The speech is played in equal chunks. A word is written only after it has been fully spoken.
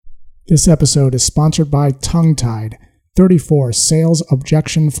This episode is sponsored by Tongue Tied, 34 sales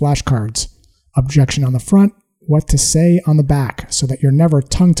objection flashcards. Objection on the front, what to say on the back, so that you're never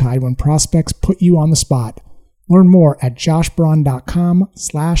tongue-tied when prospects put you on the spot. Learn more at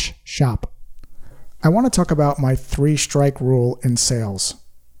joshbraun.com/shop. I want to talk about my 3-strike rule in sales.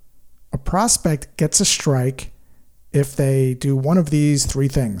 A prospect gets a strike if they do one of these 3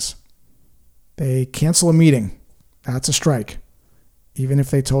 things. They cancel a meeting. That's a strike. Even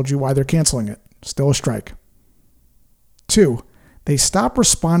if they told you why they're canceling it, still a strike. 2, they stop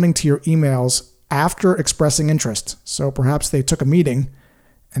responding to your emails after expressing interest. So perhaps they took a meeting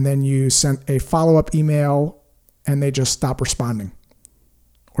and then you sent a follow-up email and they just stop responding.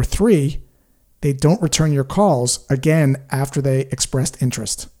 Or 3, they don't return your calls again after they expressed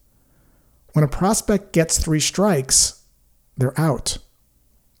interest. When a prospect gets 3 strikes, they're out.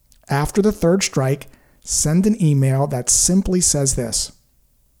 After the 3rd strike, send an email that simply says this: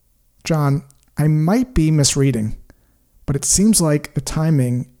 John, I might be misreading, but it seems like the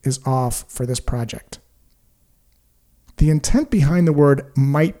timing is off for this project. The intent behind the word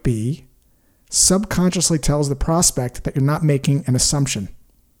might be subconsciously tells the prospect that you're not making an assumption.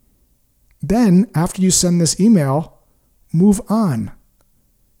 Then, after you send this email, move on.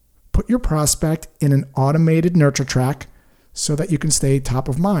 Put your prospect in an automated nurture track so that you can stay top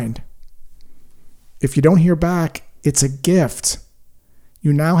of mind. If you don't hear back, it's a gift.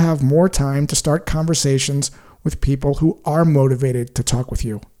 You now have more time to start conversations with people who are motivated to talk with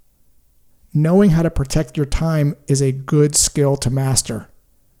you. Knowing how to protect your time is a good skill to master.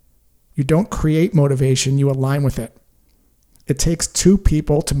 You don't create motivation, you align with it. It takes 2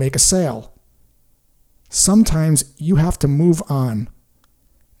 people to make a sale. Sometimes you have to move on,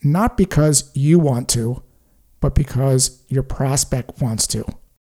 not because you want to, but because your prospect wants to.